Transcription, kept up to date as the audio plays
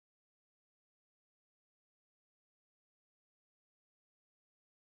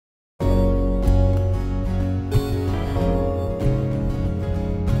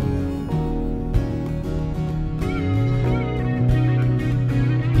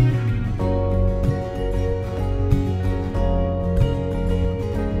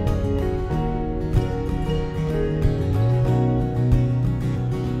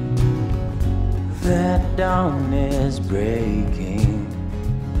is breaking,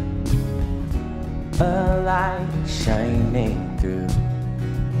 a light shining through.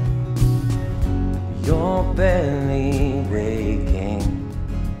 You're barely waking,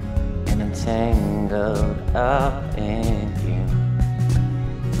 and I'm tangled up in you.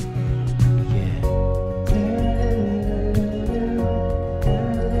 Yeah.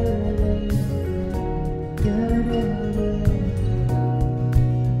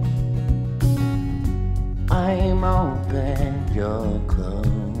 I'm open, you're closed.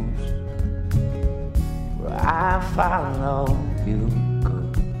 Where I follow, you go.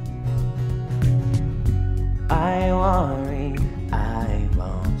 I worry I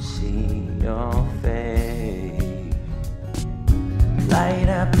won't see your face. Light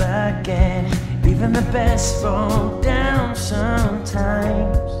up again, even the best fall down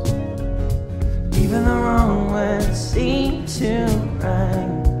sometimes. Even the wrong words seem to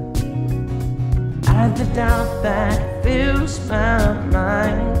rhyme. Add the doubt that fills my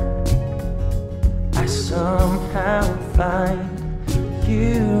mind. I somehow find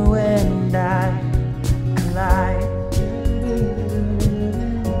you and I collide.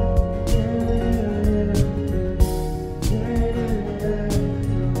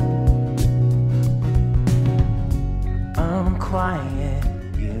 I'm quiet,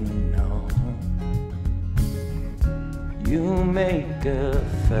 you know. You make a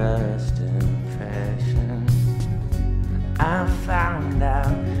first impression. I found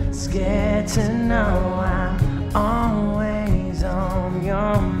out, scared to know I'm always on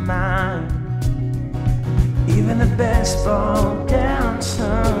your mind. Even the best fall down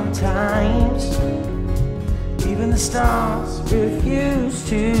sometimes. Even the stars refuse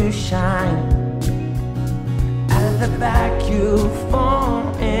to shine. At the back you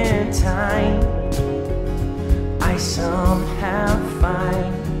fall in time. I somehow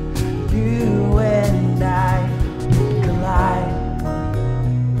find you and I collide.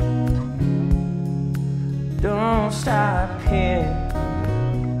 Don't stop here.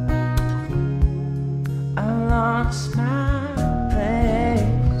 I lost my place.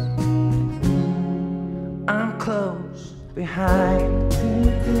 I'm close behind.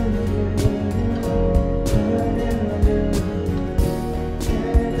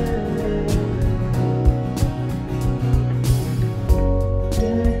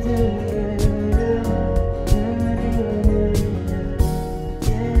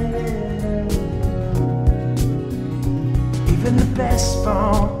 Even the best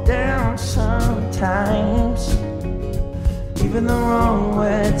fall down sometimes. Even the wrong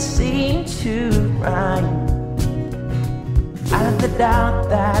words seem to rhyme. Out of the doubt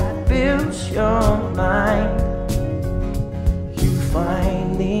that fills your mind, you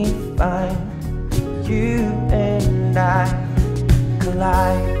finally find you and I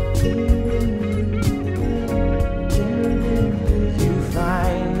collide.